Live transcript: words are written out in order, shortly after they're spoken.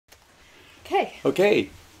Okay. Okay.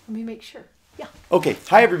 Let me make sure. Yeah. Okay.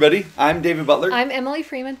 Hi, everybody. I'm David Butler. I'm Emily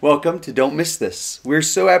Freeman. Welcome to Don't Miss This. We're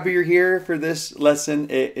so happy you're here for this lesson.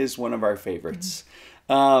 It is one of our favorites.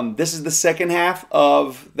 This is the second half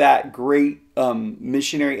of that great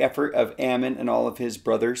missionary effort of Ammon and all of his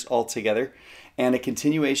brothers all together, and a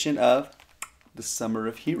continuation of the Summer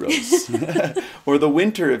of Heroes or the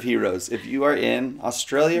Winter of Heroes if you are in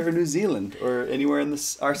Australia or New Zealand or anywhere in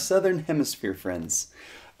our southern hemisphere, friends.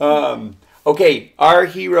 Okay, our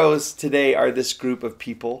heroes today are this group of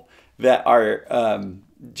people that are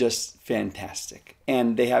just fantastic,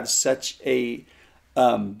 and they have such a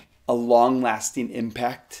long-lasting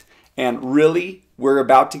impact. And really, we're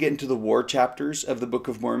about to get into the war chapters of the Book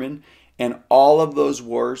of Mormon, and all of those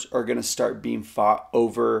wars are going to start being fought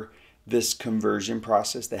over this conversion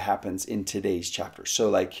process that happens in today's chapter. So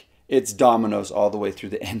like it's dominoes all the way through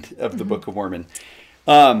the end of the Book of Mormon.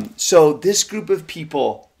 So this group of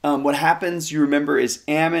people, what happens, you remember, is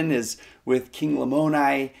Ammon is with King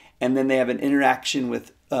Lamoni, and then they have an interaction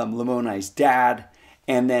with Lamoni's dad,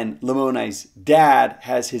 and then Lamoni's dad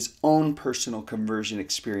has his own personal conversion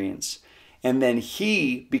experience. And then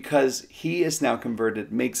he, because he is now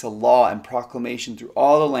converted, makes a law and proclamation through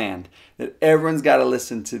all the land that everyone's got to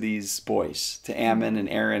listen to these boys, to Ammon and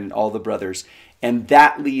Aaron and all the brothers. And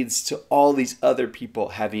that leads to all these other people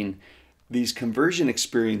having these conversion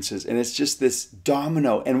experiences. And it's just this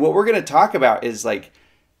domino. And what we're going to talk about is like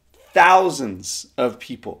thousands of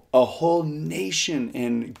people, a whole nation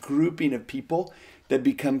and grouping of people that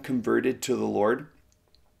become converted to the Lord.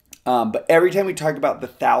 But every time we talk about the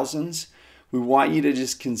thousands, we want you to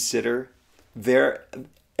just consider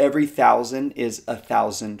every thousand is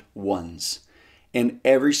 1,000 ones. And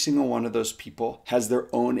every single one of those people has their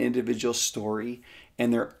own individual story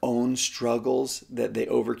and their own struggles that they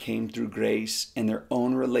overcame through grace and their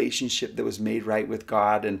own relationship that was made right with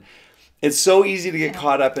God. And it's so easy to get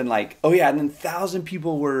caught up in like, oh yeah, and then 1,000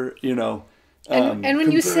 people were, and when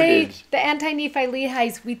converted. You say the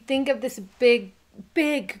Anit-Nephi-Lehies, we think of this big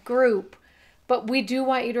group. But we do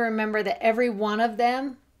want you to remember that every one of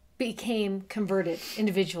them became converted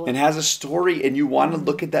individually. And has a story, and you want to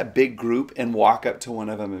look at that big group and walk up to one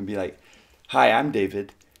of them and be like, hi, I'm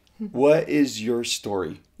David. What is your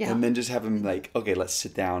story? Yeah. And then just have them like, okay, let's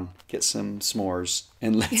sit down, get some s'mores,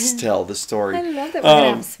 and let's tell the story. I love that we're going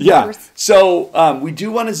to have s'mores. Yeah. So we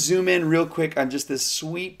do want to zoom in real quick on just this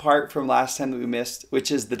sweet part from last time that we missed,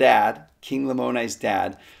 which is the dad, King Lamoni's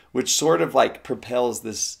dad, which sort of like propels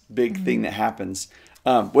this big thing that happens.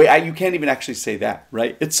 You can't even actually say that,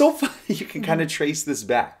 right? It's so funny. You can kind of trace this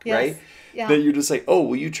back, yes. Right? Yeah. Then you're just like, oh,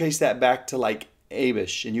 well, you trace that back to like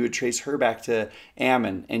Abish, and you would trace her back to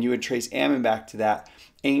Ammon, and you would trace Ammon back to that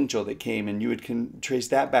angel that came, and you would trace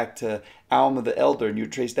that back to Alma the elder, and you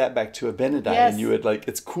would trace that back to Abinadi, yes. And you would like,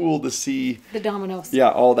 it's cool to see the dominoes. Yeah,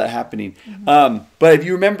 all that happening. But if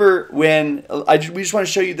you remember when, we just want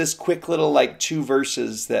to show you this quick little like 2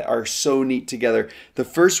 verses that are so neat together. The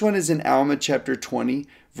first one is in Alma chapter 20,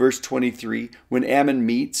 verse 23, when Ammon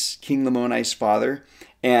meets King Lamoni's father.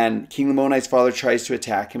 And King Lamoni's father tries to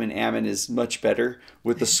attack him, and Ammon is much better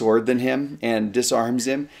with the sword than him and disarms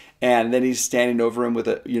him. And then he's standing over him with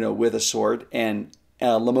a sword. And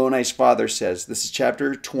Lamoni's father says, this is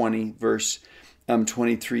chapter 20, verse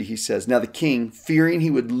 23. He says, now the king, fearing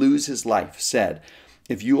he would lose his life, said,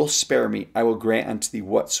 if you will spare me, I will grant unto thee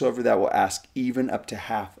whatsoever thou wilt ask, even up to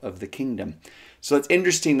half of the kingdom. So it's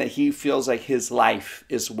interesting that he feels like his life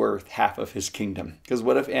is worth half of his kingdom. Because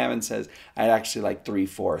what if Ammon says, I'd actually like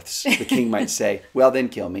 3/4? The king might say, well, then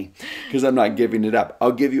kill me, because I'm not giving it up.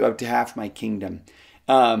 I'll give you up to half my kingdom.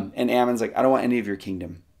 And Ammon's like, I don't want any of your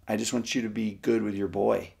kingdom. I just want you to be good with your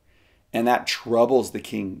boy. And that troubles the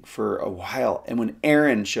king for a while. And when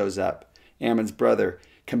Aaron shows up, Ammon's brother,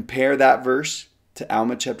 compare that verse to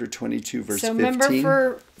Alma chapter 22, verse 15. So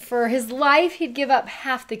remember, for his life, he'd give up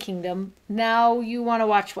half the kingdom. Now you want to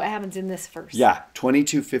watch what happens in this verse. Yeah,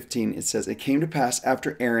 22:15, it says, it came to pass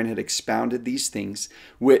after Aaron had expounded these things,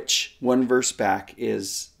 which, one verse back,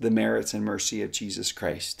 is the merits and mercy of Jesus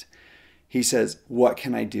Christ. He says, what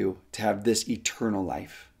can I do to have this eternal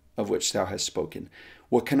life of which thou hast spoken?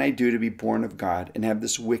 What can I do to be born of God and have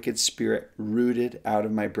this wicked spirit rooted out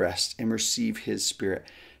of my breast and receive his spirit,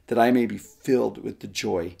 that I may be filled with the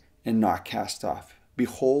joy and not cast off?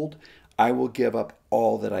 Behold, I will give up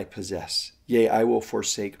all that I possess. Yea, I will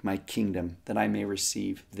forsake my kingdom, that I may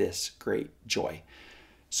receive this great joy.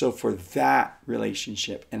 So for that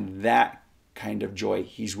relationship and that kind of joy,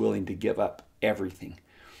 he's willing to give up everything.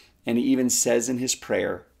 And he even says in his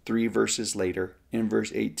prayer, 3 verses later, in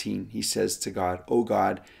verse 18, he says to God, "Oh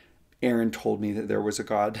God, Aaron told me that there was a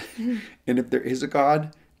God. And if there is a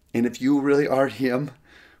God, And if you really are him,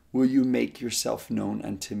 will you make yourself known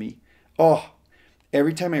unto me? Oh,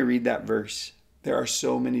 every time I read that verse, there are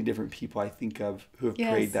so many different people I think of who have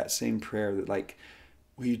prayed that same prayer, that like,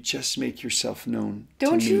 will you just make yourself known to me?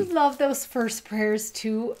 Don't you love those first prayers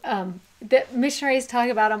too? That missionaries talk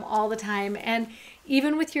about them all the time. And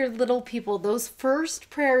even with your little people, those first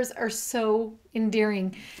prayers are so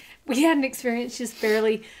endearing. We had an experience just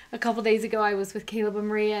barely a couple days ago. I was with Caleb and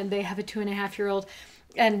Maria, and they have a 2.5-year-old.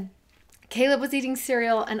 And Caleb was eating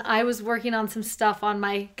cereal, and I was working on some stuff on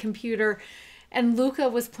my computer. And Luca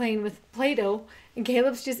was playing with Play-Doh, and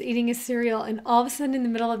Caleb's just eating his cereal. And all of a sudden, in the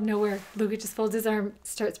middle of nowhere, Luca just folds his arm,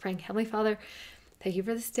 starts praying, Heavenly Father, thank you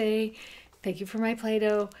for this day. Thank you for my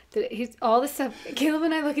Play-Doh. He's all this stuff. Caleb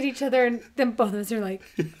and I look at each other, and then both of us are like,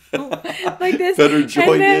 oh, like this. Better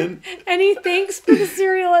join in. And he thanks for the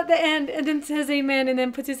cereal at the end, and then says amen, and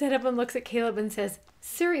then puts his head up and looks at Caleb and says,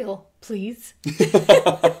 cereal, please. Like,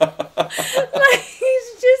 he's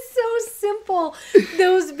just so simple.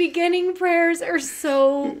 Those beginning prayers are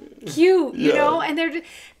so cute, you know? And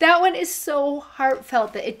that one is so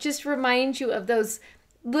heartfelt that it just reminds you of those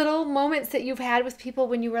little moments that you've had with people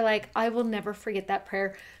when you were like, I will never forget that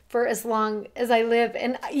prayer for as long as I live.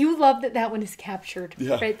 And you love that one is captured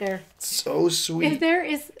right there. So sweet. If there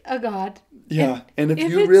is a God. Yeah. And if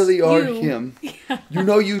you really are him, you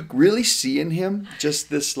know, you really see in him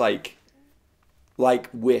just this like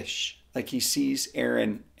wish. Like he sees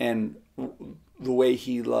Aaron and the way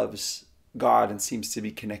he loves God and seems to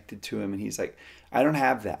be connected to him. And he's like, I don't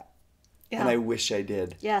have that. Yeah. And I wish I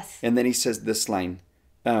did. Yes. And then he says this line,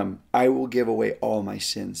 I will give away all my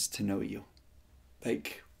sins to know you.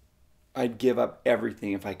 Like, I'd give up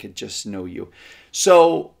everything if I could just know you.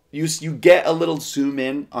 So you get a little zoom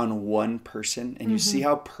in on one person, and you see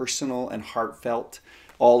how personal and heartfelt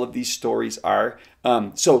all of these stories are.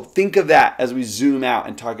 So think of that as we zoom out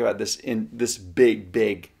and talk about this in this big,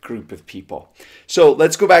 big group of people. So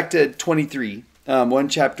let's go back to 23, one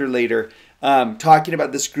chapter later, talking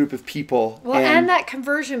about this group of people. Well, and that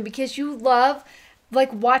conversion, because you love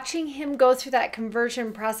like watching him go through that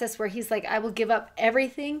conversion process where he's like, I will give up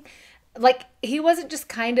everything. Like he wasn't just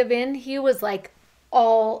kind of in, he was like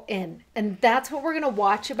all in. And that's what we're going to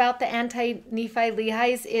watch about the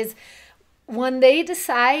Anit-Nephi-Lehies is when they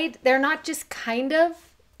decide they're not just kind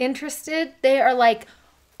of interested, they are like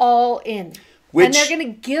all in. And they're going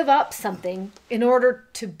to give up something in order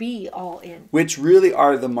to be all in. Which really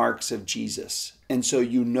are the marks of Jesus. And so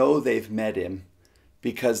you know they've met him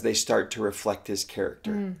because they start to reflect his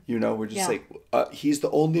character. You know, we're just like, he's the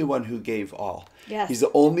only one who gave all. Yes. He's the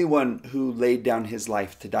only one who laid down his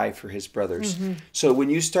life to die for his brothers. So when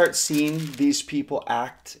you start seeing these people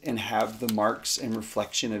act and have the marks and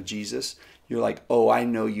reflection of Jesus, you're like, oh, I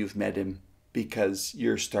know you've met him because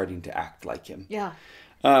you're starting to act like him. Yeah.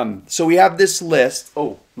 So we have this list.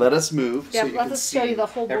 Oh, let us move. Yeah, so you let can us see show you the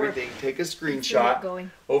whole board. everything. Take a screenshot.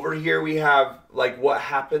 Over here we have like what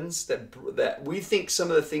happens that we think some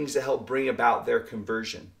of the things that help bring about their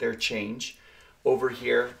conversion, their change over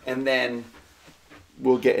here. And then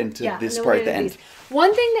we'll get into this part at the end.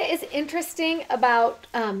 One thing that is interesting about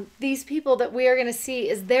these people that we are going to see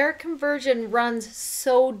is their conversion runs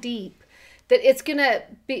so deep that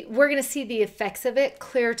we're going to see the effects of it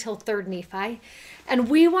clear till 3rd Nephi. And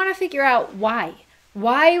we want to figure out why.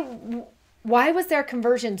 Why was their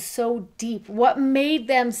conversion so deep? What made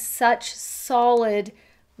them such solid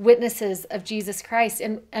witnesses of Jesus Christ?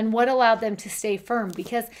 And what allowed them to stay firm?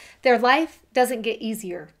 Because their life doesn't get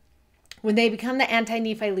easier. When they become the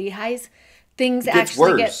Anit-Nephi-Lehies, things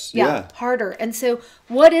actually get harder. And so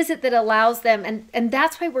what is it that allows them? And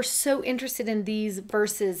that's why we're so interested in these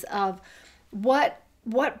verses of what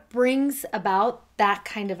brings about that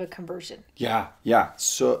kind of a conversion. Yeah.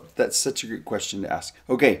 So that's such a good question to ask.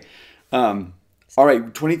 Okay. All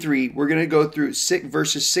right, 23. We're going to go through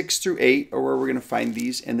verses 6 through 8, or where we're going to find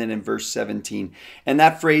these, and then in verse 17. And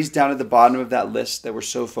that phrase down at the bottom of that list that we're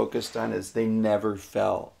so focused on is they never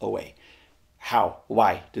fell away. How?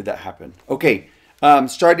 Why did that happen? Okay,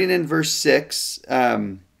 starting in verse 6,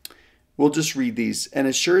 we'll just read these. And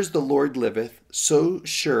as sure as the Lord liveth, so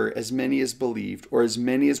sure as many as believed, or as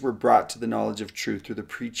many as were brought to the knowledge of truth through the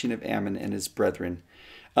preaching of Ammon and his brethren.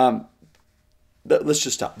 Let's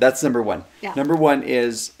just stop. That's number one. Yeah. Number one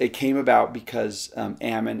is it came about because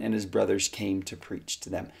Ammon and his brothers came to preach to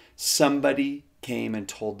them. Somebody came and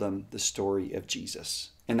told them the story of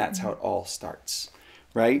Jesus. And that's how it all starts,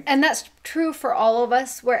 right? And that's true for all of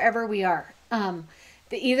us wherever we are.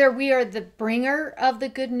 Either we are the bringer of the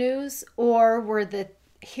good news or we're the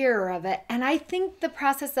hearer of it. And I think the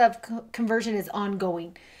process of conversion is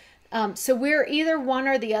ongoing. So we're either one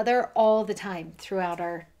or the other all the time throughout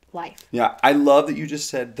our life. Yeah, I love that you just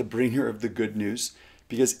said the bringer of the good news,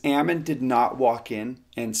 because Ammon did not walk in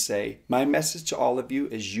and say, my message to all of you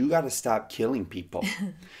is you got to stop killing people.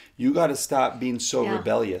 You got to stop being so Yeah.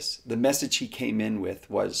 rebellious. The message he came in with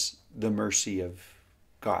was the mercy of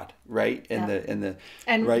God, right? And Yeah. the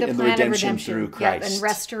And right the and the plan of redemption through Christ. and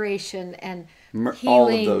restoration and All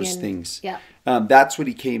healing. of those and, things. Yeah. That's what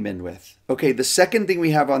he came in with. Okay, the second thing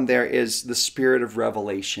we have on there is the spirit of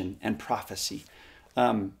revelation and prophecy.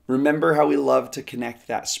 Remember how we love to connect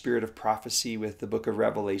that spirit of prophecy with the book of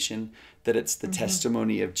Revelation, that it's the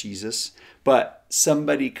testimony of Jesus. But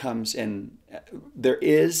somebody comes and there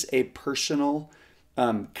is a personal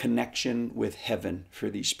connection with heaven for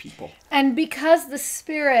these people. And because the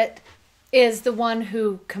Spirit is the one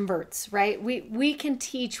who converts, right? We can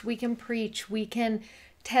teach, we can preach, we can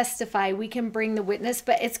testify, we can bring the witness,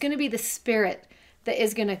 but it's going to be the Spirit that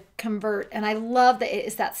is going to convert. And I love that it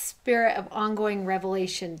is that spirit of ongoing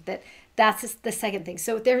revelation. That's the second thing.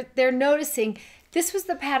 So they're noticing this was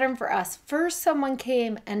the pattern for us. First, someone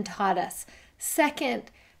came and taught us.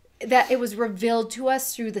 Second, that it was revealed to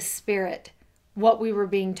us through the Spirit. What we were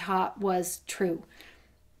being taught was true.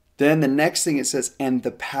 Then the next thing it says, and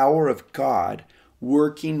the power of God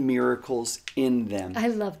working miracles in them. I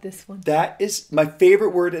love this one. That is my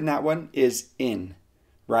favorite word in that one is in,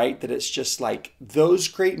 right? That it's just like those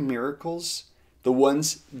great miracles, the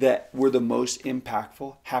ones that were the most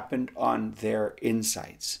impactful, happened on their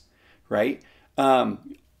insides, right?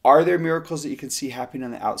 Are there miracles that you can see happening on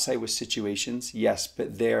the outside with situations? Yes,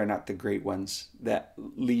 but they are not the great ones that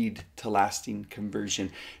lead to lasting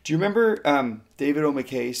conversion. Do you remember David O.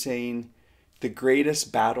 McKay saying, the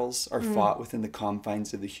greatest battles are fought within the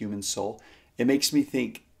confines of the human soul? It makes me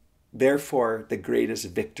think, therefore, the greatest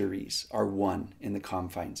victories are won in the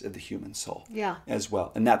confines of the human soul as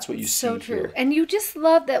well. And that's what you see so true here. And you just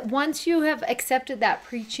love that once you have accepted that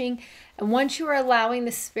preaching and once you are allowing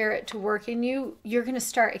the Spirit to work in you, you're going to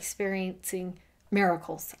start experiencing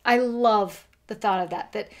miracles. I love the thought of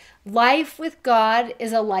that life with God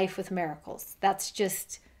is a life with miracles. That's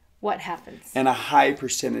just what happens. And a high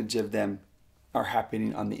percentage of them are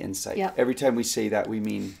happening on the inside. Yep. Every time we say that, we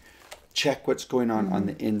mean check what's going on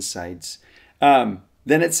the insides. Then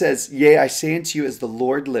it says, yea, I say unto you, as the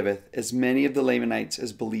Lord liveth, as many of the Lamanites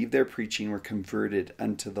as believed their preaching were converted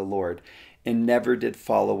unto the Lord, and never did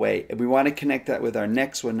fall away. And we want to connect that with our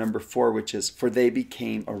next one, number 4, which is, for they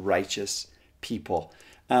became a righteous people.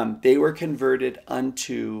 They were converted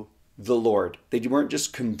unto the Lord. They weren't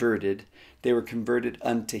just converted, they were converted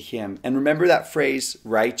unto him. And remember that phrase,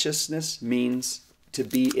 righteousness means to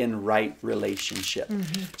be in right relationship.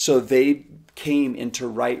 So they came into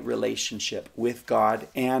right relationship with God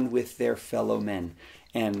and with their fellow men.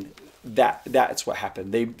 And that's what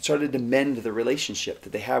happened. They started to mend the relationship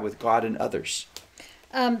that they had with God and others.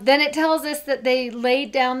 Then it tells us that they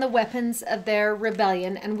laid down the weapons of their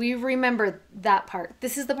rebellion, and we remember that part.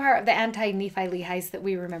 This is the part of the Anit-Nephi-Lehies that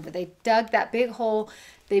we remember. They dug that big hole.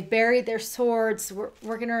 They buried their swords. We're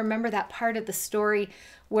going to remember that part of the story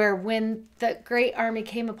where when the great army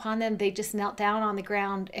came upon them, they just knelt down on the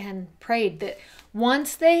ground and prayed that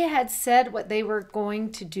once they had said what they were going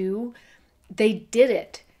to do, they did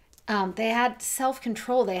it. They had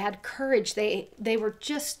self-control. They had courage. They were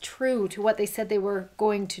just true to what they said they were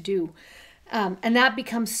going to do. And that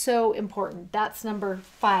becomes so important. That's number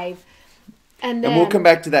 5. And we'll come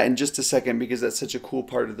back to that in just a second because that's such a cool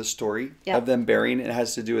part of the story of them burying. It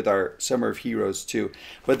has to do with our Summer of Heroes too.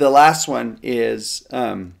 But the last one is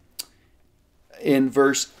in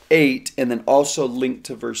verse 8 and then also linked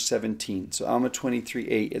to verse 17. So Alma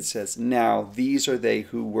 23:8, it says, now these are they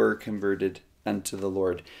who were converted unto the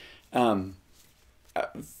Lord. And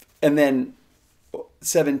then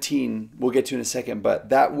 17 we'll get to in a second, but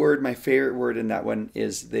that word, my favorite word in that one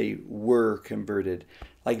is they were converted.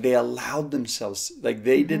 Like they allowed themselves, like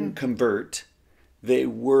they didn't convert, they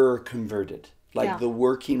were converted. Like the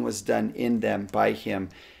working was done in them by him.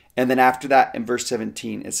 And then after that, in verse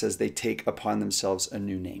 17, it says they take upon themselves a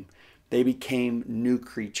new name. They became new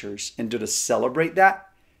creatures. And to celebrate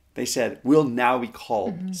that, they said, we'll now be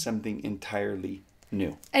called something entirely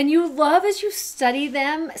new. And you love as you study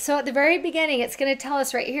them. So at the very beginning, it's going to tell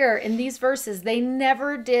us right here in these verses, they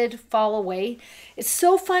never did fall away. It's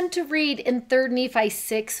so fun to read in 3 Nephi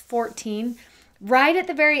 6:14, right at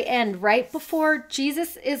the very end, right before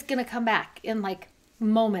Jesus is going to come back in like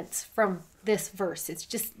moments from this verse. It's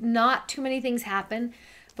just not too many things happen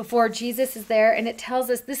before Jesus is there. And it tells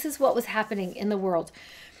us this is what was happening in the world.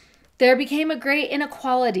 There became a great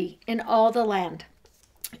inequality in all the land.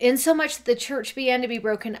 In so much that the church began to be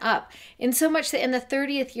broken up, in so much that in the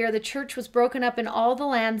 30th year the church was broken up in all the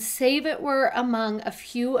land, save it were among a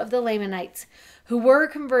few of the Lamanites, who were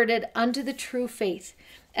converted unto the true faith.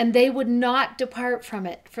 And they would not depart from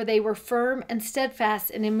it, for they were firm and steadfast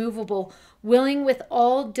and immovable, willing with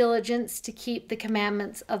all diligence to keep the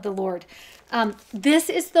commandments of the Lord. This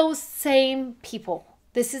is those same people.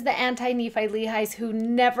 This is the Anit-Nephi-Lehies who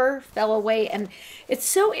never fell away. And it's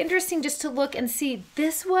so interesting just to look and see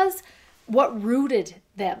this was what rooted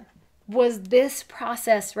them, was this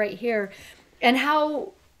process right here. And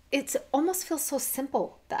how it almost feels so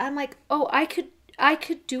simple that I'm like, oh, I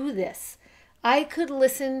could do this. I could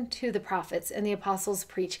listen to the prophets and the apostles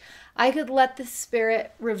preach. I could let the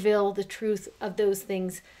Spirit reveal the truth of those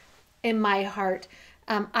things in my heart.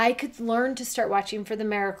 I could learn to start watching for the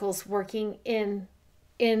miracles working in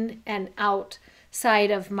and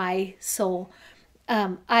outside of my soul.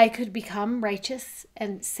 I could become righteous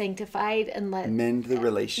and sanctified and mend the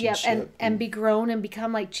relationship. And be grown and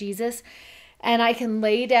become like Jesus. And I can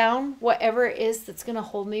lay down whatever it is that's going to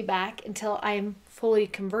hold me back until I'm fully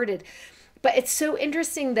converted. But it's so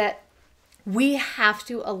interesting that we have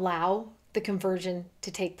to allow the conversion to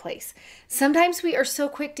take place. Sometimes we are so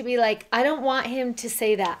quick to be like, I don't want him to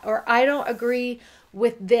say that, or I don't agree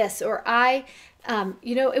with this, or it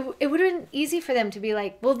would have been easy for them to be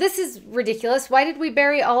like, well, this is ridiculous. Why did we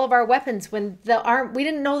bury all of our weapons when we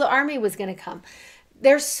didn't know the army was going to come?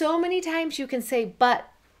 There's so many times you can say, but,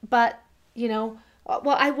 well,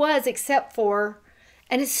 I was, except for,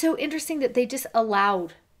 and it's so interesting that they just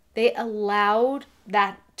allowed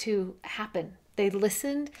that to happen. They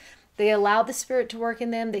listened. They allowed the Spirit to work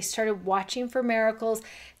in them. They started watching for miracles.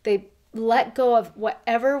 They let go of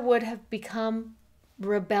whatever would have become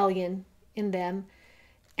rebellion in them,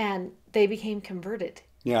 and they became converted.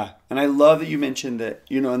 Yeah. And I love that you mentioned that,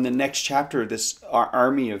 in the next chapter, this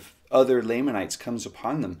army of other Lamanites comes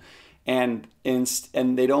upon them. And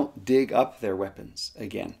they don't dig up their weapons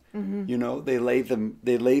again. Mm-hmm.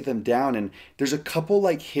 They lay them down. And there's a couple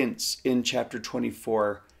hints in chapter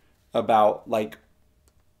 24 about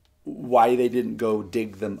why they didn't go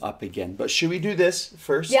dig them up again. But should we do this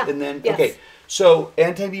first? Yeah. And then yes. Okay. So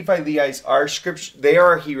Anit-Nephi-Lehies, our scripture, they are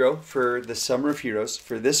our hero for the Summer of Heroes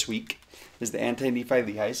for this week, is the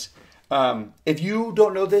Anit-Nephi-Lehies. If you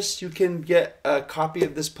don't know this, you can get a copy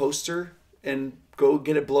of this poster and go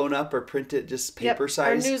get it blown up or print it just paper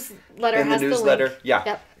size. Our newsletter has the newsletter. The link.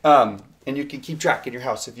 Yeah. Yep. And you can keep track in your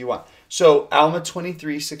house if you want. So Alma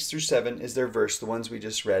 23, 6-7 is their verse, the ones we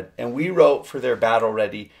just read. And we wrote for their battle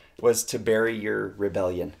ready was to bury your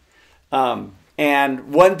rebellion.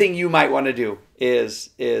 And one thing you might want to do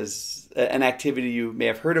is an activity you may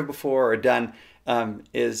have heard of before or done,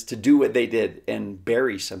 is to do what they did and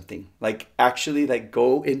bury something. Actually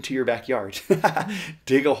go into your backyard,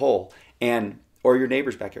 dig a hole, or your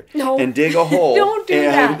neighbor's backyard. No. And dig a hole. Don't do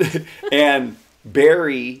that. And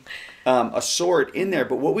bury a sword in there.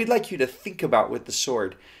 But what we'd like you to think about with the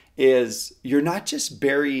sword is you're not just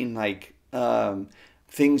burying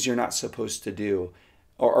things you're not supposed to do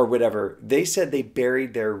or whatever. They said they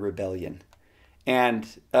buried their rebellion. And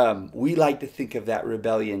we like to think of that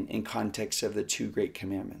rebellion in context of the two great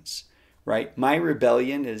commandments, right? My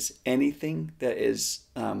rebellion is anything that is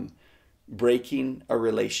breaking a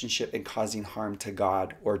relationship and causing harm to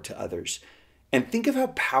God or to others. And think of how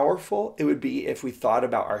powerful it would be if we thought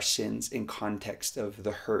about our sins in context of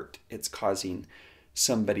the hurt it's causing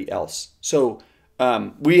somebody else. So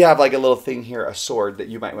we have a little thing here, a sword that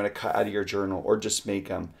you might want to cut out of your journal or just make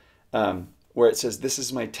where it says, this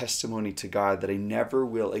is my testimony to God that I never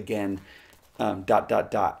will again, ...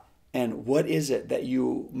 And what is it that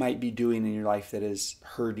you might be doing in your life that is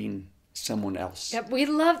hurting someone else? Yep, we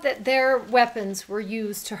love that their weapons were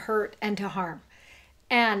used to hurt and to harm.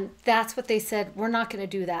 And that's what they said, we're not going to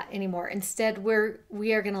do that anymore. Instead,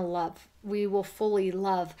 we are going to love. We will fully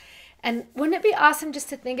love. And wouldn't it be awesome just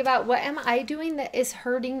to think about, what am I doing that is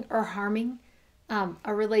hurting or harming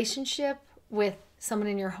a relationship with someone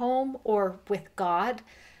in your home or with God?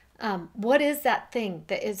 What is that thing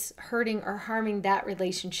that is hurting or harming that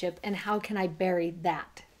relationship, and how can I bury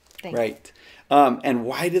that thing? Right. And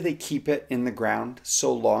why do they keep it in the ground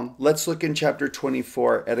so long? Let's look in chapter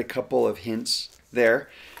 24 at a couple of hints there.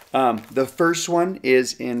 The first one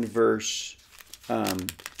is in verse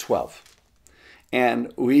 12.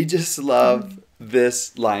 And we just love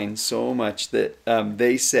this line so much that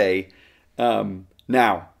they say,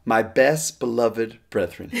 now, my best beloved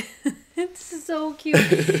brethren. It's so cute.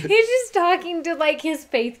 He's just talking to his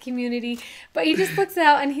faith community, but he just looks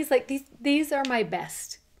out and he's like, these are my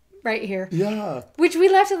best right here. Yeah. Which we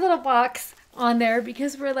left a little box on there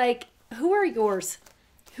because we're like, who are yours?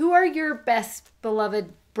 Who are your best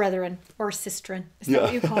beloved brethren or sistren? Is that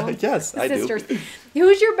what you call them? Yes, I Sisters. do.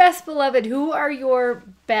 Who's your best beloved? Who are your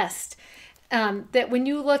best? That when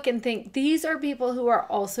you look and think, these are people who are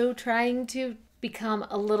also trying to become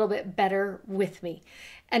a little bit better with me.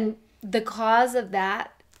 And the cause of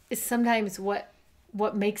that is sometimes what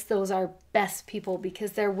makes those our best people,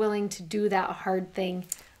 because they're willing to do that hard thing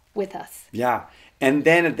with us. Yeah. And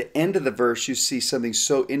then at the end of the verse, you see something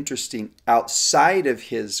so interesting outside of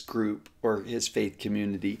his group or his faith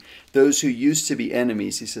community. Those who used to be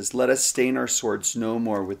enemies, he says, let us stain our swords no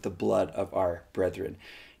more with the blood of our brethren.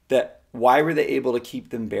 That why were they able to keep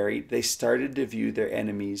them buried? They started to view their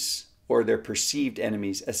enemies or their perceived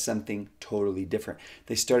enemies as something totally different.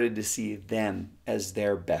 They started to see them as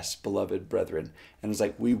their best beloved brethren. And it's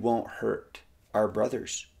like, we won't hurt our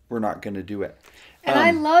brothers. We're not going to do it. And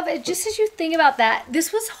I love it. Just as you think about that,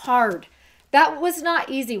 this was hard. That was not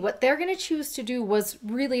easy. What they're going to choose to do was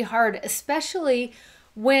really hard, especially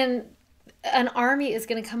when an army is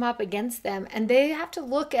going to come up against them and they have to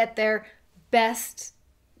look at their best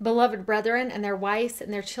beloved brethren and their wives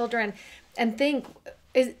and their children and think,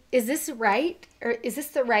 is this right? Or is this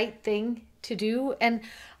the right thing to do? And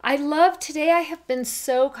I love today, I have been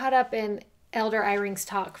so caught up in Elder Eyring's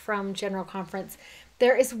talk from General Conference.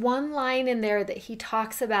 There is one line in there that he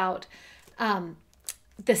talks about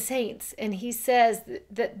the saints, and he says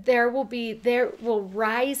that there will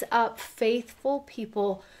rise up faithful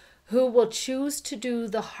people who will choose to do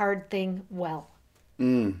the hard thing well.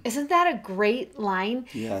 Isn't that a great line?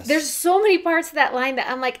 Yes. There's so many parts of that line that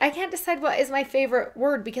I'm like, I can't decide what is my favorite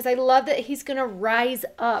word, because I love that he's going to rise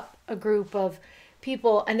up a group of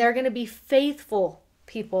people, and they're going to be faithful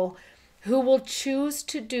people who will choose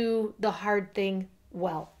to do the hard thing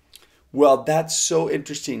well. Well, that's so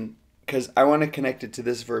interesting, because I want to connect it to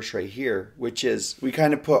this verse right here, which is, we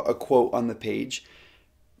kind of put a quote on the page,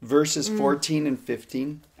 verses 14 and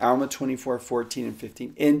 15, Alma 24, 14 and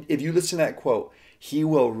 15. And if you listen to that quote, he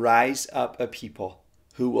will rise up a people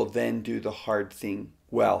who will then do the hard thing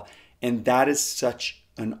well. And that is such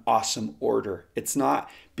an awesome order. It's not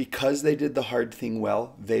because they did the hard thing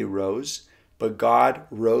well, they rose, but God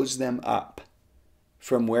rose them up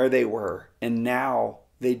from where they were. And now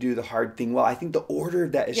they do the hard thing well. I think the order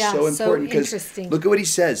of that is so important, because look at what he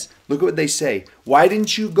says. Look at what they say. Why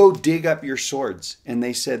didn't you go dig up your swords? And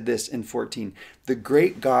they said this in 14. The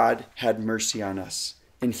great God had mercy on us,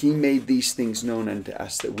 and he made these things known unto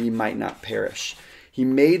us, that we might not perish. He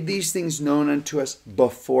made these things known unto us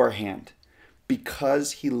beforehand,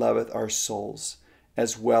 because he loveth our souls,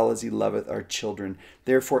 as well as he loveth our children.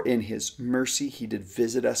 Therefore in his mercy he did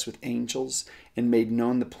visit us with angels, and made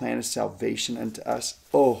known the plan of salvation unto us.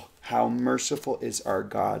 Oh, how merciful is our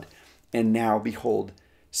God. And now behold,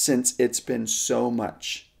 since it's been so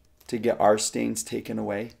much to get our stains taken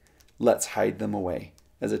away, let's hide them away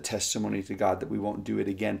as a testimony to God that we won't do it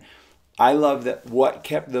again. I love that what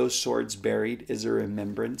kept those swords buried is a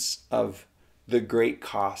remembrance of the great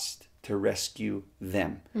cost to rescue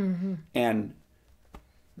them. Mm-hmm. And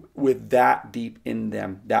with that deep in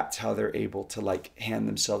them, that's how they're able to hand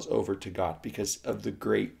themselves over to God, because of the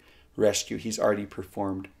great rescue he's already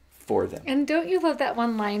performed for them. And don't you love that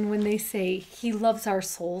one line when they say he loves our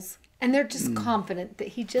souls? And they're just confident that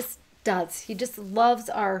he just does. He just loves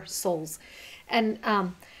our souls. And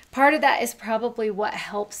part of that is probably what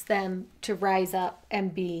helps them to rise up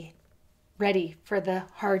and be ready for the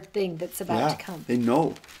hard thing that's about to come. They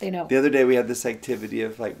know. They know. The other day we had this activity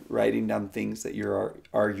of writing down things that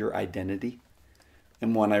are your identity.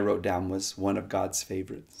 And one I wrote down was one of God's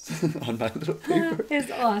favorites on my little paper. It's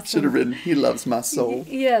awesome. Should have written, he loves my soul.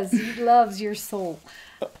 Yes, he loves your soul.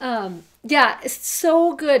 Yeah, it's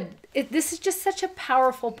so good. This is just such a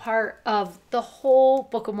powerful part of the whole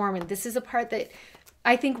Book of Mormon. This is a part that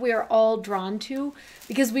I think we are all drawn to,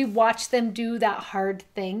 because we watch them do that hard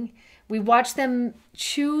thing. We watch them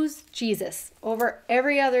choose Jesus over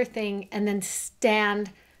every other thing and then stand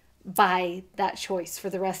by that choice for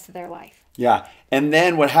the rest of their life. Yeah. And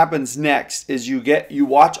then what happens next is you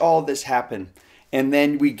watch all this happen, and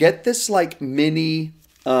then we get this mini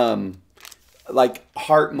heart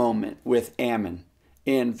moment with Ammon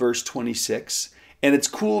in verse 26. And it's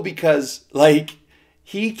cool because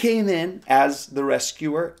he came in as the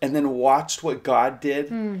rescuer and then watched what God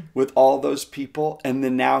did with all those people. And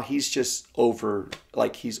then now he's just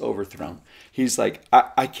he's overthrown. He's like,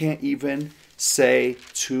 I can't even say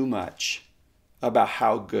too much about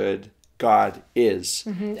how good God is.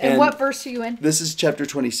 Mm-hmm. And what verse are you in? This is chapter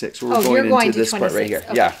 26. Where we're going into this 26. Part right here.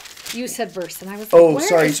 Okay. Yeah. You said verse, and I was like, Oh, where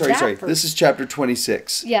sorry. is that verse? This is chapter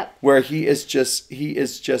 26. Yep. Where he is just,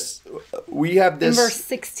 we have this. In verse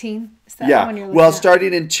 16. Is that the one you're looking well, at?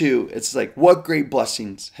 starting in 2, it's like, what great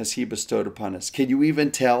blessings has he bestowed upon us? Can you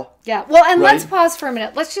even tell? Yeah. Well, and Right? let's pause for a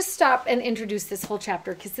minute. Let's just stop and introduce this whole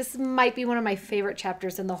chapter, because this might be one of my favorite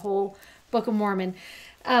chapters in the whole Book of Mormon.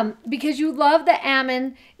 Because you love that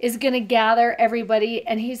Ammon is going to gather everybody,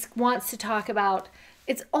 and he wants to talk about,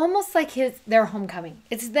 it's almost like their homecoming.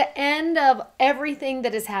 It's the end of everything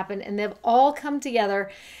that has happened, and they've all come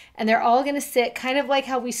together, and they're all going to sit, kind of like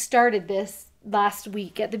how we started this last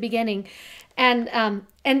week at the beginning. And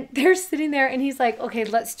they're sitting there, and he's like, okay,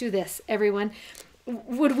 let's do this, everyone.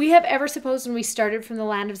 Would we have ever supposed when we started from the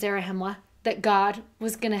land of Zarahemla that God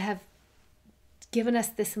was going to have given us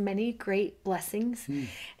this many great blessings?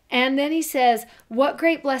 And then he says, what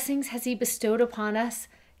great blessings has he bestowed upon us?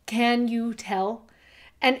 Can you tell?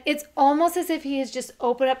 And it's almost as if he has just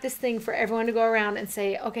opened up this thing for everyone to go around and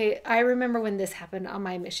say, okay, I remember when this happened on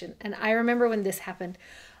my mission. And I remember when this happened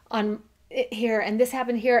on here, and this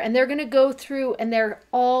happened here. And they're going to go through, and they're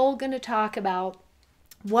all going to talk about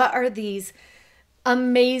what are these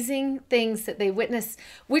amazing things that they witnessed,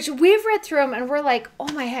 which we've read through them, and we're like,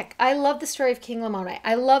 oh my heck, I love the story of King Lamoni.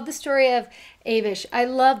 I love the story of Avish. I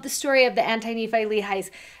love the story of the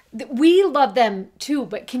Anti-Nephi-Lehies. We love them too,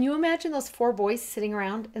 but can you imagine those 4 boys sitting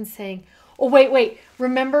around and saying, oh, wait,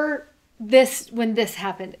 remember this when this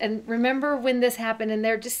happened, and remember when this happened, and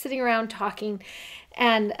they're just sitting around talking.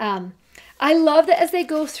 And I love that as they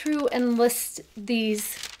go through and list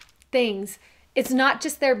these things, it's not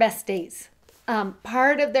just their best days.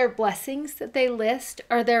 Part of their blessings that they list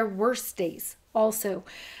are their worst days also.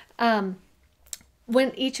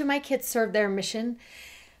 When each of my kids served their mission,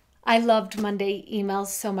 I loved Monday emails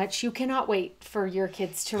so much. You cannot wait for your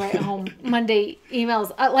kids to write home Monday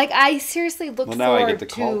emails. I seriously look now I forward get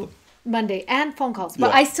to call them. Monday and phone calls.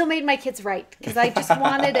 But Yeah. I still made my kids write, because I just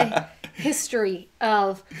wanted a history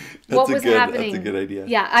of what was happening. That's a good idea.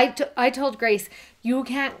 Yeah, I told Grace, you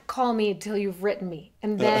can't call me until you've written me,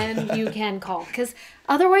 and then you can call, because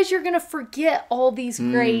otherwise you're going to forget all these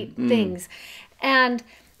great things. And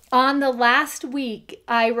on the last week,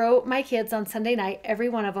 I wrote my kids on Sunday night, every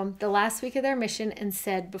one of them, the last week of their mission, and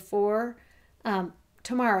said, before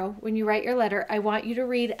tomorrow, when you write your letter, I want you to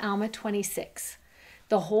read Alma 26,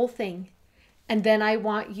 the whole thing. And then I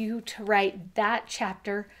want you to write that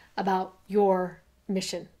chapter about your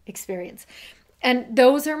mission experience. And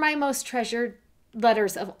those are my most treasured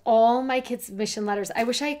letters of all my kids' mission letters. I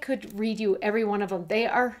wish I could read you every one of them. They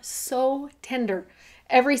are so tender.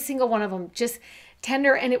 Every single one of them, just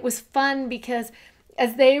tender. And it was fun because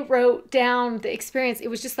as they wrote down the experience, it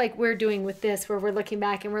was just like we're doing with this, where we're looking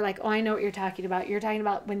back and we're like, oh, I know what you're talking about. You're talking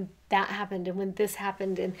about when that happened and when this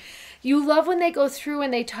happened. And you love when they go through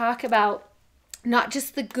and they talk about not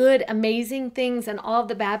just the good, amazing things and all of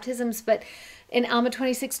the baptisms, but in Alma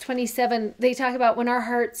 26:27, they talk about when our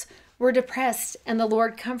hearts were depressed and the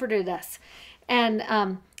Lord comforted us.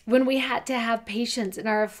 And when we had to have patience in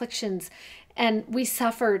our afflictions, and we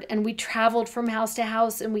suffered, and we traveled from house to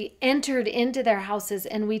house, and we entered into their houses,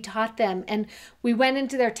 and we taught them, and we went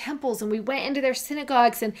into their temples, and we went into their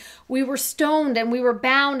synagogues, and we were stoned, and we were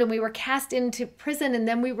bound, and we were cast into prison, and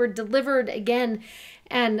then we were delivered again.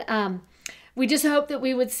 And we just hoped that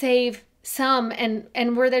we would save some,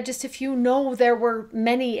 and were there just a few? No, there were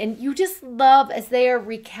many. And you just love as they are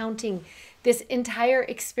recounting this entire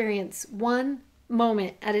experience, one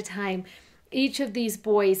moment at a time, each of these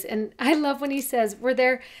boys. And I love when he says, were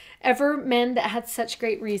there ever men that had such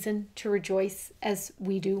great reason to rejoice as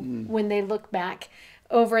we do when they look back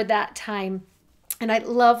over that time? And I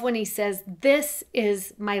love when he says, this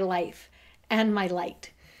is my life and my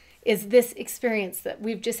light, is this experience that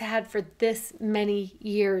we've just had for this many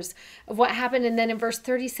years of what happened. And then in verse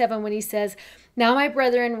 37, when he says, now, my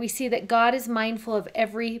brethren, we see that God is mindful of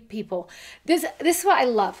every people. This is what I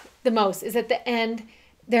love the most, is at the end,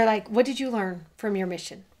 they're like, what did you learn from your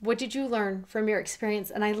mission? What did you learn from your experience?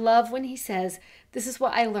 And I love when he says, this is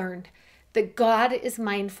what I learned, that God is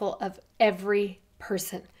mindful of every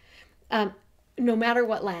person, no matter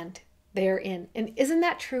what land they're in. And isn't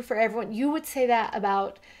that true for everyone? You would say that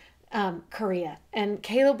about Korea, and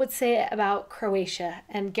Caleb would say it about Croatia,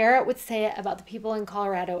 and Garrett would say it about the people in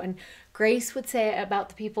Colorado, and Grace would say it about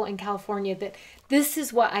the people in California, that this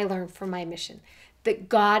is what I learned from my mission, that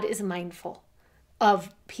God is mindful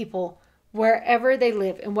of people wherever they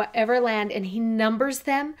live, in whatever land, and he numbers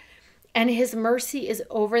them, and his mercy is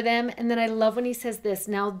over them. And then I love when he says this,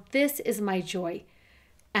 now this is my joy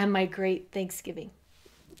and my great thanksgiving.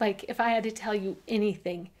 Like, if I had to tell you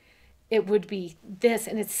anything, it would be this.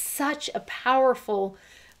 And it's such a powerful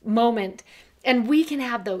moment. And we can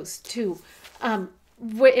have those too.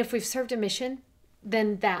 If we've served a mission,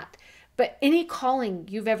 then that. But any calling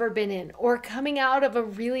you've ever been in, or coming out of a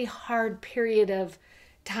really hard period of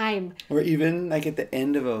time, or even like at the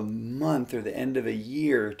end of a month or the end of a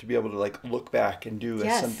year, to be able to like look back and do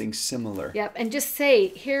something similar. Yep. And just say,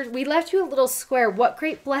 here, we left you a little square. What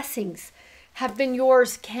great blessings have been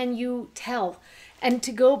yours can you tell? And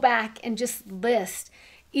to go back and just list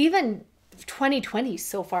even 2020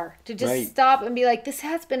 so far, to just stop and be like, this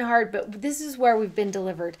has been hard, but this is where we've been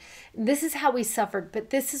delivered. This is how we suffered, but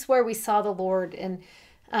this is where we saw the Lord. And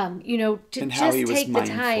to and just take the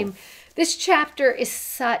time. This chapter is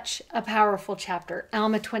such a powerful chapter,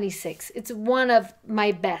 Alma 26. It's one of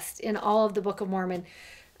my best in all of the Book of Mormon,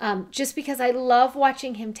 just because I love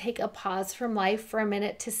watching him take a pause from life for a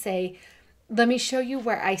minute to say, let me show you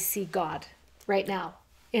where I see God right now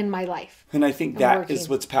in my life. And I think that is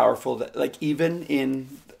what's powerful. That, like, even in,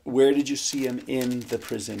 where did you see him in the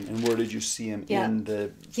prison? And where did you see him in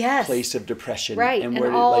the place of depression? Right. And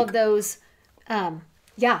all of those, and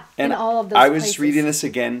in all of those I was places. reading this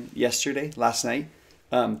again last night,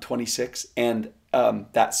 26, and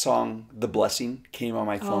that song, The Blessing, came on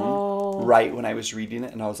my phone right when I was reading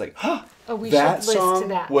it. And I was like, that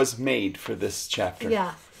song was made for this chapter.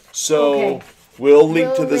 Yeah. So we'll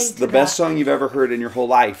link to this, the best song you've ever heard in your whole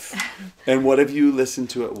life. And what if you listened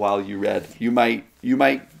to it while you read? You might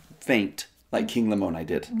faint like King Lamoni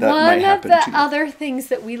did. That might happen to you. One of the other things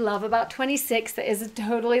that we love about 26 that is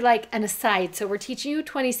totally like an aside. So we're teaching you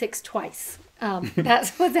 26 twice.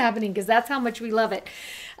 That's what's happening, because that's how much we love it.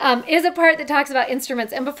 Is a part that talks about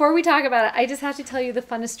instruments. And before we talk about it, I just have to tell you the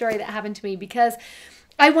funnest story that happened to me, because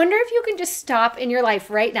I wonder if you can just stop in your life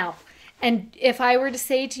right now. And if I were to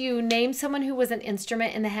say to you, name someone who was an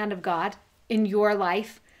instrument in the hand of God in your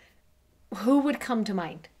life, who would come to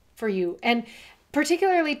mind for you? And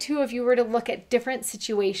particularly too, if you were to look at different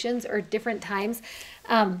situations or different times.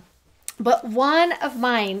 But one of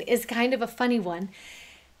mine is kind of a funny one.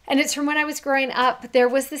 And it's from when I was growing up. There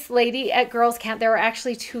was this lady at girls' camp. There were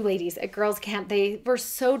actually two ladies at girls' camp. They were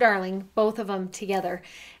so darling, both of them together.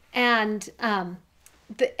 And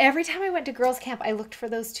every time I went to girls' camp, I looked for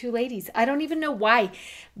those two ladies. I don't even know why,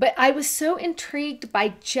 but I was so intrigued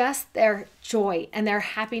by just their joy and their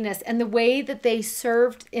happiness and the way that they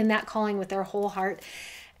served in that calling with their whole heart.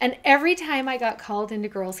 And every time I got called into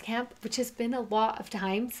girls' camp, which has been a lot of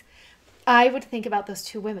times, I would think about those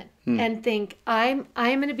two women and think, I'm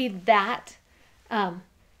going to be that. I'm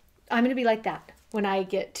going to be like that when I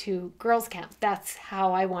get to girls' camp. That's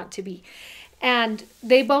how I want to be. And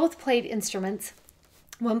they both played instruments.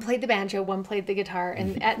 One played the banjo, one played the guitar,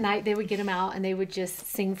 and at night they would get them out and they would just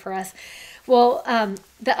sing for us. Well,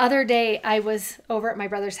 the other day I was over at my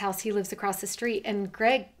brother's house. He lives across the street, and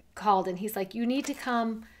Greg called and he's like, you need to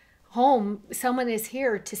come home. Someone is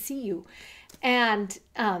here to see you. And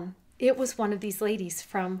it was one of these ladies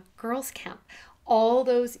from girls' camp all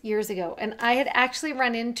those years ago. And I had actually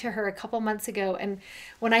run into her a couple months ago. And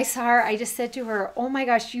when I saw her, I just said to her, oh my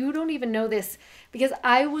gosh, you don't even know this, because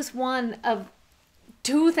I was one of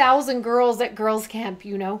 2,000 girls at girls' camp,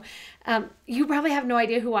 you know. You probably have no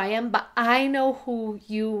idea who I am, but I know who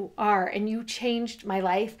you are, and you changed my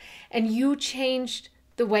life, and you changed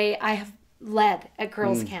the way I have led at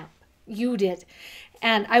girls' camp. You did.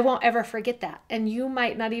 And I won't ever forget that. And you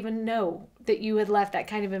might not even know that you had left that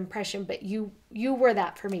kind of impression, but you were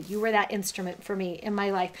that for me. You were that instrument for me in my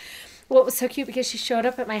life. Well, it was so cute because she showed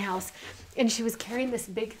up at my house, and she was carrying this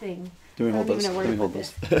big thing. Let me hold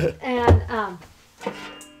this.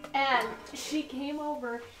 And she came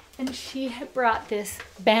over and she had brought this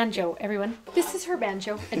banjo, everyone. This is her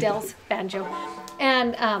banjo, Adele's banjo.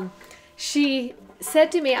 And she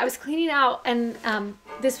said to me, I was cleaning out, and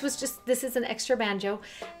this is an extra banjo.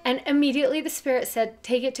 And immediately the Spirit said,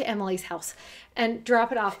 take it to Emily's house and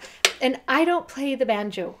drop it off. And I don't play the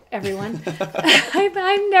banjo, everyone.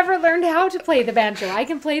 I've never learned how to play the banjo. I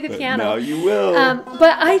can play the piano. Now you will.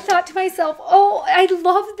 But I thought to myself, oh, I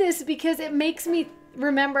love this because it makes me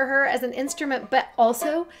remember her as an instrument. But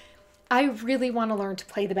also, I really want to learn to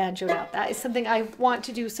play the banjo now. That is something I want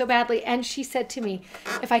to do so badly. And she said to me,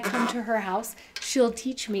 if I come to her house, she'll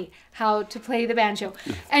teach me how to play the banjo.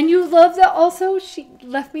 And you love that also. She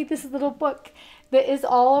left me this little book that is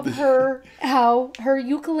all of her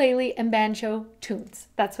ukulele and banjo tunes.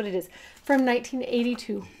 That's what it is. From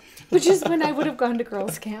 1982, which is when I would have gone to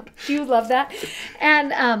girls' camp. Do you love that?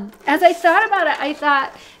 And as I thought about it, I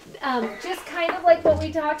thought, just kind of like what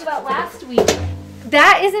we talked about last week,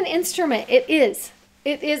 that is an instrument. It is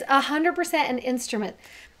 100% an instrument.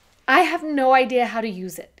 I have no idea how to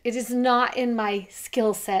use it. It is not in my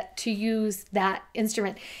skill set to use that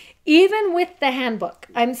instrument. Even with the handbook,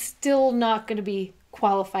 I'm still not going to be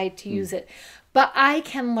qualified to use it. But I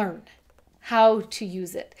can learn how to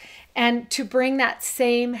use it and to bring that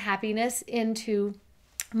same happiness into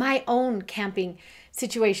my own camping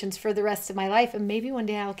situations for the rest of my life. And maybe one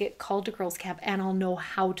day I'll get called to girls camp and I'll know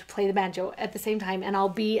how to play the banjo at the same time, and I'll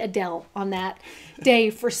be Adele on that day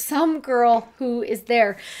for some girl who is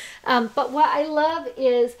there. But what I love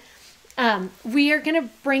is we are going to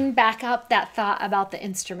bring back up that thought about the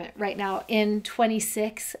instrument right now in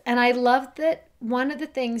 26. And I love that one of the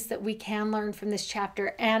things that we can learn from this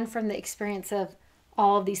chapter and from the experience of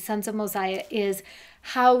all of these sons of Mosiah is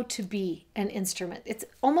how to be an instrument. It's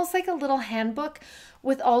almost like a little handbook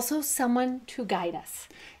with also someone to guide us.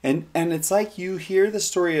 And it's like you hear the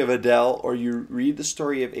story of Adele, or you read the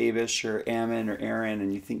story of Abish or Ammon or Aaron,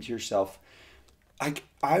 and you think to yourself,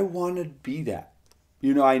 I want to be that.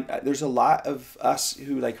 You know, there's a lot of us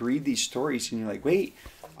who like read these stories and you're like, wait,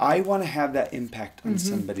 I want to have that impact on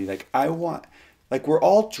somebody. Like we're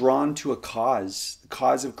all drawn to a cause, the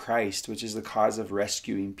cause of Christ, which is the cause of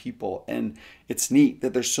rescuing people. And it's neat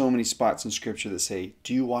that there's so many spots in Scripture that say,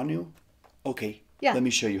 do you want to? Okay, let me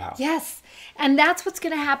show you how. Yes, and that's what's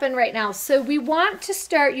going to happen right now. So we want to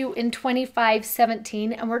start you in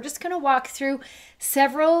 25:17, and we're just going to walk through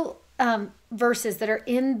several verses that are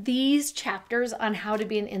in these chapters on how to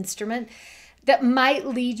be an instrument that might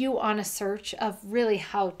lead you on a search of really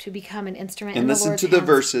how to become an instrument in the Lord's hands. And listen to the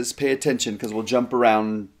verses. Pay attention because we'll jump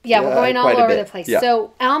around. Yeah, we're going all over the place. Yeah.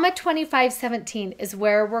 So Alma 25:17 is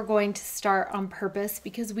where we're going to start on purpose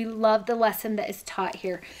because we love the lesson that is taught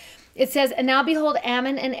here. It says, "And now behold,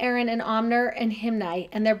 Ammon and Aaron and Omner and Himni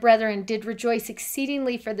and their brethren did rejoice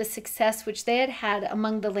exceedingly for the success which they had had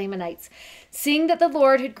among the Lamanites, seeing that the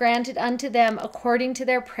Lord had granted unto them according to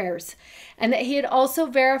their prayers, and that he had also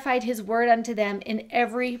verified his word unto them in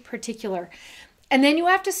every particular." And then you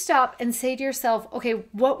have to stop and say to yourself, okay,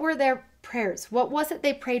 what were their prayers? What was it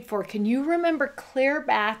they prayed for? Can you remember clear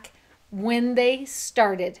back when they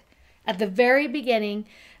started at the very beginning?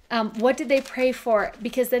 What did they pray for?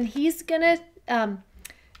 Because then he's going to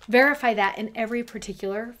verify that in every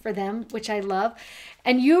particular for them, which I love.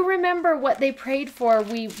 And you remember what they prayed for.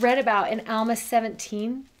 We read about in Alma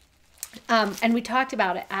 17, and we talked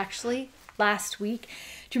about it actually last week.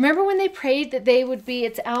 Do you remember when they prayed that they would be,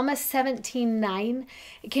 it's Alma 17:9.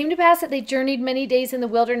 "It came to pass that they journeyed many days in the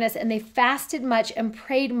wilderness, and they fasted much and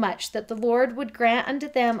prayed much, that the Lord would grant unto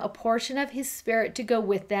them a portion of his spirit to go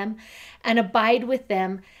with them and abide with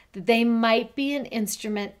them, that they might be an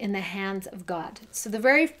instrument in the hands of God." So the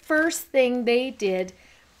very first thing they did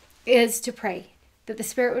is to pray that the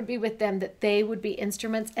Spirit would be with them, that they would be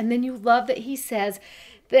instruments. And then you love that he says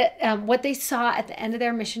that what they saw at the end of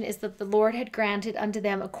their mission is that the Lord had granted unto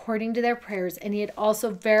them according to their prayers, and he had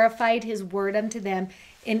also verified his word unto them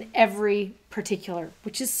in every particular,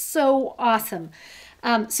 which is so awesome.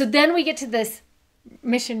 So then we get to this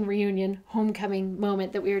mission reunion, homecoming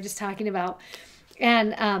moment that we were just talking about.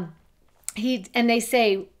 And they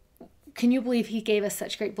say, "Can you believe he gave us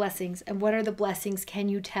such great blessings? And what are the blessings? Can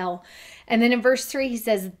you tell?" And then in verse 3, he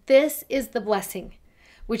says, "This is the blessing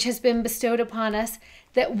which has been bestowed upon us,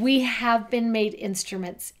 that we have been made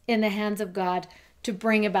instruments in the hands of God to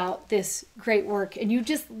bring about this great work." And you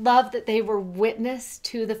just love that they were witness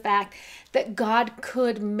to the fact that God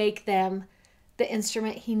could make them the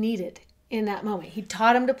instrument he needed in that moment. He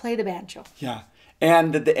taught them to play the banjo. Yeah.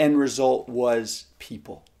 And that the end result was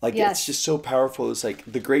people. Like, yes. It's just so powerful. It's like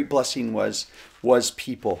the great blessing was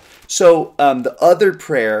people. So the other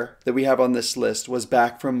prayer that we have on this list was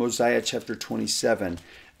back from Mosiah chapter 27,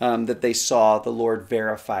 that they saw the Lord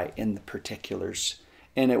verify in the particulars.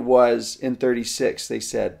 And it was in 36, they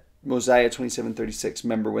said, Mosiah 27:36,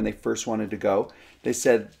 remember when they first wanted to go? They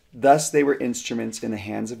said, "Thus they were instruments in the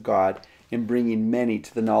hands of God in bringing many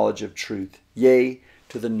to the knowledge of truth, yea,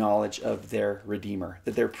 to the knowledge of their Redeemer."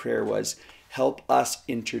 That their prayer was, help us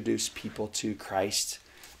introduce people to Christ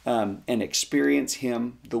and experience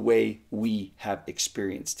him the way we have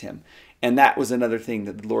experienced him. And that was another thing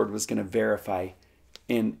that the Lord was going to verify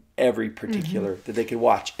in every particular that they could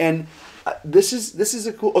watch. And this is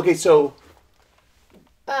a cool, okay, so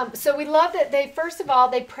we love that they, first of all,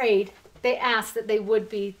 they prayed. They asked that they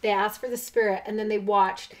asked for the Spirit, and then they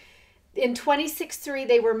watched. In 26:3,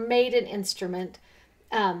 they were made an instrument.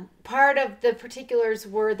 Part of the particulars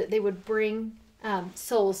were that they would bring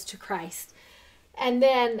souls to Christ. And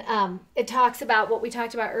then it talks about what we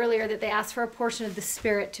talked about earlier, that they asked for a portion of the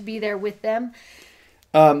Spirit to be there with them.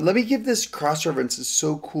 Let me give this cross reference. It's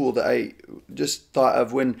so cool that I just thought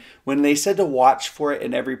of when they said to watch for it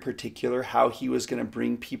in every particular, how he was going to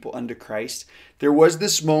bring people unto Christ. There was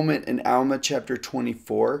this moment in Alma chapter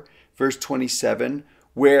 24, verse 27,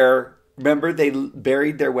 where, remember, they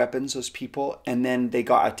buried their weapons, those people, and then they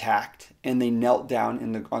got attacked and they knelt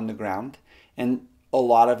down on the ground, and a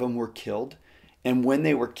lot of them were killed. And when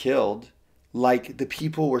they were killed, like, the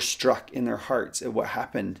people were struck in their hearts at what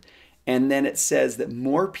happened. And then it says that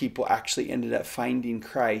more people actually ended up finding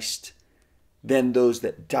Christ than those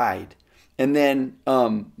that died. And then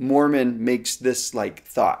Mormon makes this like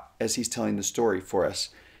thought as he's telling the story for us.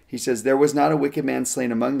 He says, there was not a wicked man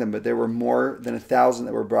slain among them, but there were more than 1,000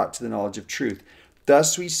 that were brought to the knowledge of truth.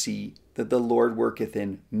 Thus we see that the Lord worketh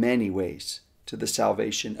in many ways to the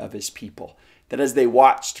salvation of his people. That as they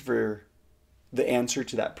watched for the answer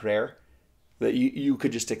to that prayer, that you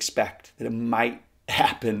could just expect that it might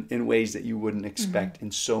happen in ways that you wouldn't expect, in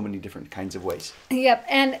so many different kinds of ways. Yep.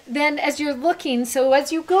 And then as you're looking, so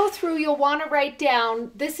as you go through, you'll want to write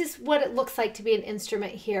down, this is what it looks like to be an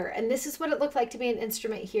instrument here. And this is what it looked like to be an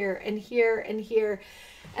instrument here and here and here.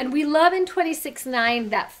 And we love in 26:9,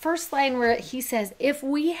 that first line where he says, if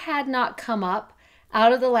we had not come up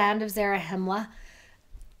out of the land of Zarahemla,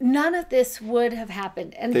 none of this would have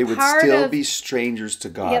happened. And they would still be strangers to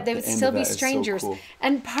God. Yeah, they would still be strangers. So cool.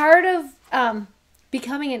 And part of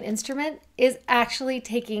becoming an instrument is actually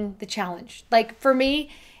taking the challenge. Like for me,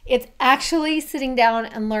 it's actually sitting down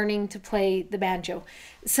and learning to play the banjo.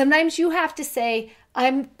 Sometimes you have to say,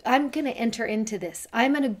 I'm going to enter into this.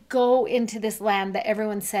 I'm going to go into this land that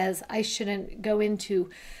everyone says I shouldn't go into.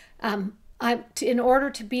 In order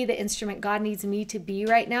to be the instrument God needs me to be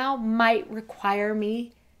right now, might require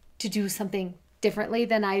me to do something differently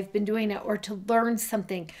than I've been doing it, or to learn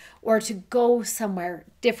something, or to go somewhere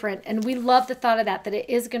different. And we love the thought of that it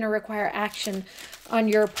is going to require action on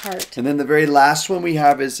your part. And then the very last one we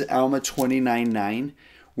have is Alma 29:9,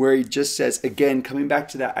 where he just says, again, coming back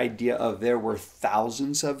to that idea of there were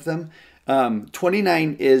thousands of them.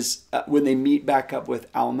 29 is when they meet back up with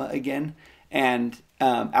Alma again. And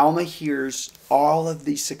Alma hears all of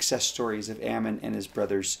these success stories of Ammon and his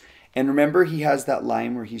brothers. And remember, he has that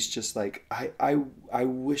line where he's just like, I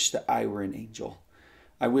wish that I were an angel.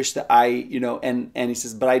 I wish that and he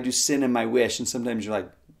says, but I do sin in my wish. And sometimes you're like,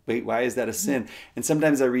 wait, why is that a sin? And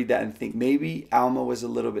sometimes I read that and think maybe Alma was a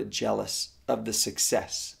little bit jealous of the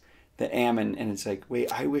success that Ammon, and it's like, wait,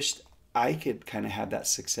 I wished I could kind of have that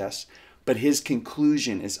success. But his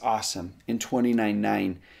conclusion is awesome. In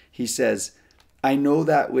 29:9, he says, I know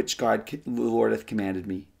that which God, the Lord, hath commanded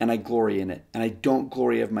me, and I glory in it. And I don't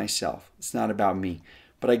glory of myself. It's not about me.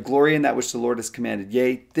 But I glory in that which the Lord has commanded.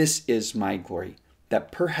 Yea, this is my glory,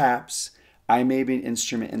 that perhaps I may be an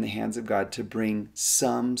instrument in the hands of God to bring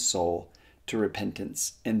some soul to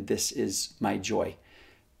repentance. And this is my joy.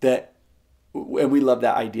 And we love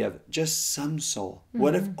that idea of just some soul. Mm-hmm.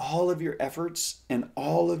 What if all of your efforts and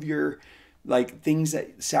all of your things,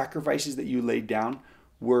 sacrifices that you laid down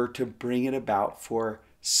were to bring it about for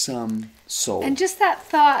some soul? And just that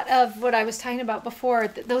thought of what I was talking about before,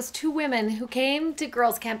 those two women who came to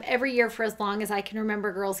girls' camp every year for as long as I can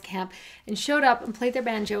remember girls' camp, and showed up and played their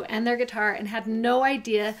banjo and their guitar and had no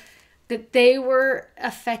idea that they were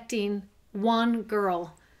affecting one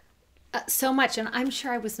girl so much. And I'm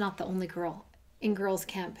sure I was not the only girl in girls'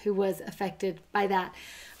 camp who was affected by that.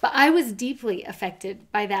 But I was deeply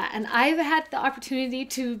affected by that. And I've had the opportunity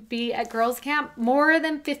to be at girls' camp more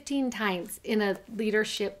than 15 times in a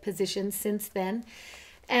leadership position since then.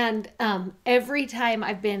 And every time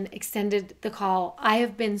I've been extended the call, I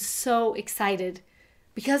have been so excited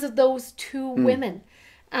because of those two women.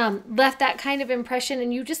 Left that kind of impression.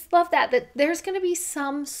 And you just love that there's going to be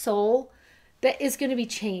some soul that is going to be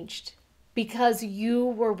changed because you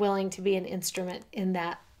were willing to be an instrument in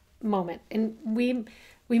that moment. And we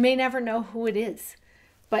may never know who it is,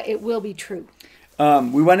 but it will be true.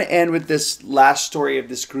 We want to end with this last story of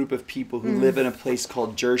this group of people who live in a place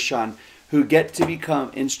called Jershon, who get to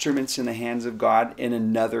become instruments in the hands of God in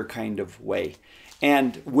another kind of way.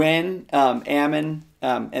 And when Ammon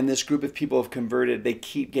and this group of people have converted, they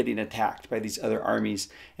keep getting attacked by these other armies.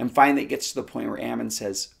 And finally it gets to the point where Ammon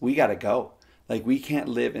says, we got to go. We can't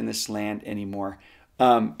live in this land anymore.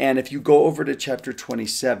 And if you go over to chapter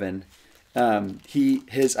 27,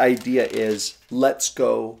 his idea is, let's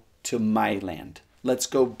go to my land. Let's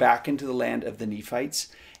go back into the land of the Nephites,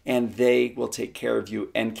 and they will take care of you.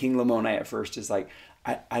 And King Lamoni at first is like,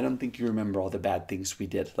 I don't think you remember all the bad things we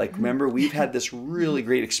did. Remember, we've had this really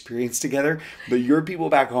great experience together, but your people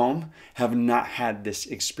back home have not had this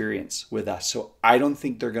experience with us. So I don't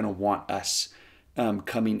think they're going to want us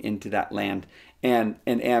coming into that land. And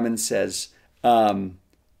Ammon says,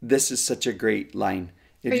 this is such a great line.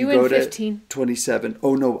 If Are you go in 15? to 27,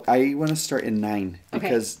 oh no, I want to start in 9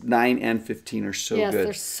 because 9 and 15 are so yes, good.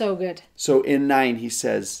 they're so good. So in 9, he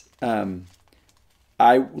says,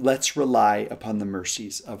 let's rely upon the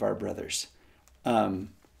mercies of our brothers.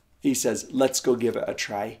 He says, let's go give it a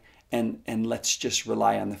try, and let's just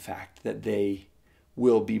rely on the fact that they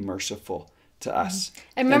will be merciful to us.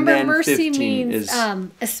 And remember, then mercy 15 means is,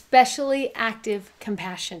 especially active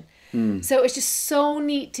compassion. So it's just so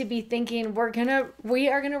neat to be thinking we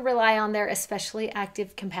are gonna rely on their especially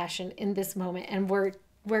active compassion in this moment, and we're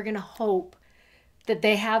gonna hope that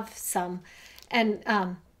they have some.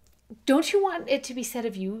 And don't you want it to be said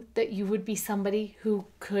of you that you would be somebody who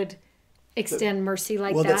could extend mercy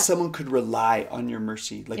like that? that someone could rely on your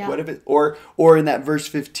mercy. Like, Yeah. what if it, or in that verse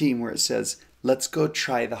 15 where it says, let's go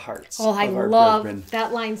try the hearts Oh, I of our love brethren.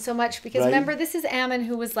 that line so much because Right? remember, this is Ammon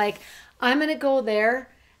who was like, I'm going to go there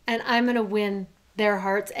and I'm going to win their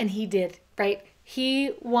hearts. And he did, right?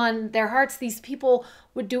 He won their hearts. These people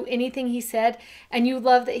would do anything he said. And you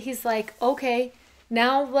love that he's like, okay,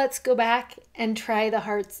 now let's go back and try the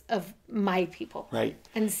hearts of my people. Right.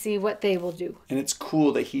 And see what they will do. And it's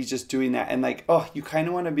cool that he's just doing that. And like, oh, you kind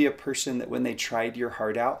of want to be a person that when they tried your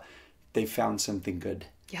heart out, they found something good.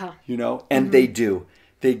 Yeah. You know? And they do.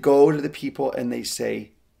 They go to the people and they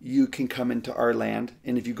say, you can come into our land.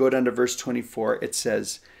 And if you go down to verse 24, it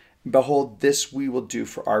says, behold, this we will do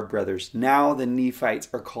for our brothers. Now the Nephites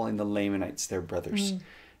are calling the Lamanites their brothers.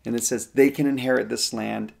 And it says, they can inherit this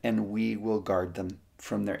land and we will guard them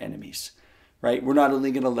from their enemies. Right? We're not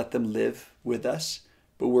only going to let them live with us,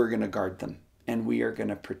 but we're going to guard them. And we are going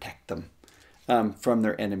to protect them from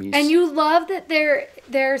their enemies. And you love that they're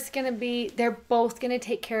both going to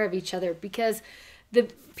take care of each other, because the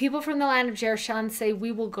people from the land of Jerushan say,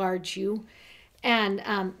 we will guard you. And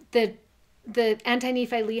the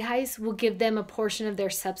Anit-Nephi-Lehies will give them a portion of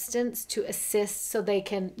their substance to assist so they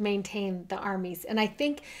can maintain the armies. And I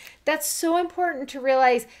think that's so important to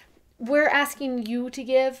realize. We're asking you to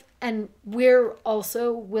give, and we're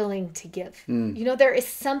also willing to give. You know, there is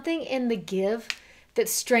something in the give that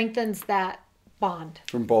strengthens that bond.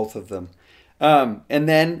 From both of them. And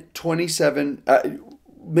then 27,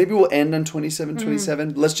 maybe we'll end on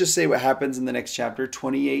 27. Let's just say what happens in the next chapter,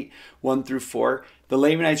 28, 1 through 4. The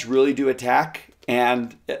Lamanites really do attack,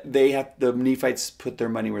 and the Nephites put their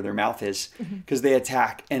money where their mouth is, because they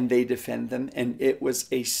attack and they defend them, and it was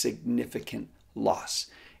a significant loss.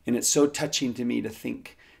 And it's so touching to me to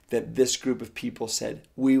think that this group of people said,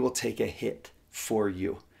 we will take a hit for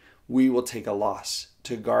you. We will take a loss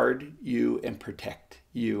to guard you and protect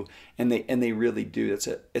you. And they really do.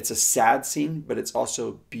 It's a sad scene, but it's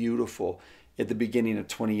also beautiful at the beginning of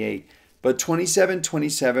 28. But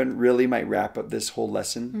 27 really might wrap up this whole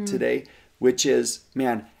lesson today, which is,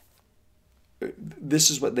 man, this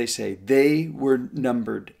is what they say. They were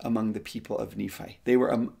numbered among the people of Nephi.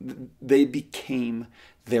 They became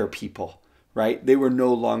their people, right? They were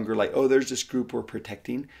no longer like, oh, there's this group we're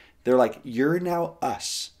protecting. They're like, you're now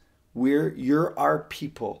us. You're our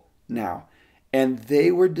people now. And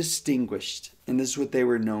they were distinguished, and this is what they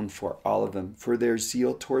were known for, all of them, for their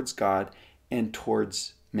zeal towards God and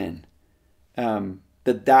towards men.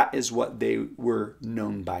 That is what they were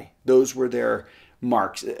known by. Those were their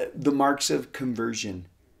marks, the marks of conversion,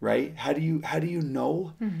 right? How do you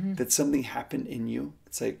know that something happened in you?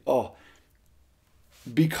 It's like, oh,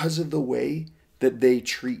 because of the way that they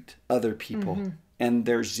treat other people and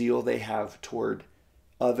their zeal they have toward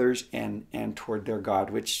others and toward their God,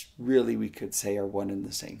 which really we could say are one and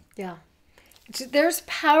the same. Yeah. There's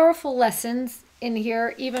powerful lessons in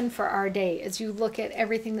here, even for our day, as you look at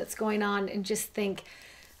everything that's going on and just think,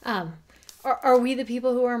 are we the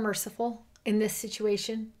people who are merciful in this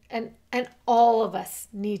situation? And all of us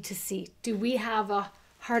need to see, do we have a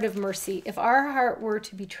heart of mercy? If our heart were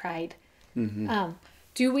to be tried,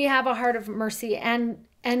 do we have a heart of mercy? And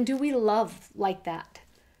do we love like that?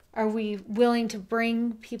 Are we willing to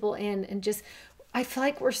bring people in and just, I feel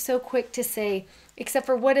like we're so quick to say, except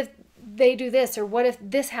for what if they do this, or what if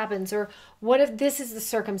this happens, or what if this is the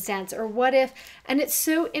circumstance, or what if, and it's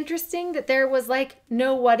so interesting that there was like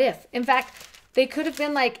no what if. In fact, they could have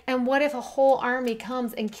been like, and what if a whole army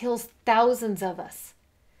comes and kills thousands of us?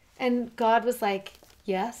 And God was like,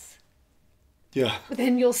 yes. Yeah. But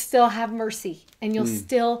then you'll still have mercy, and you'll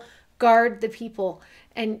still guard the people,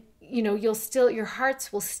 and your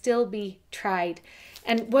hearts will still be tried.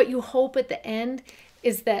 And what you hope at the end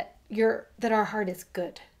is that our heart is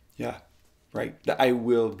good. Yeah, right. That I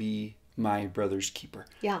will be my brother's keeper.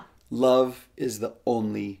 Yeah. Love is the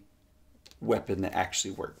only weapon that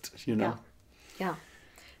actually worked, you know? Yeah.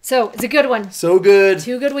 So it's a good one. So good.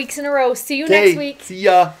 2 good weeks in a row. See you Okay, next week. see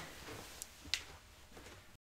ya.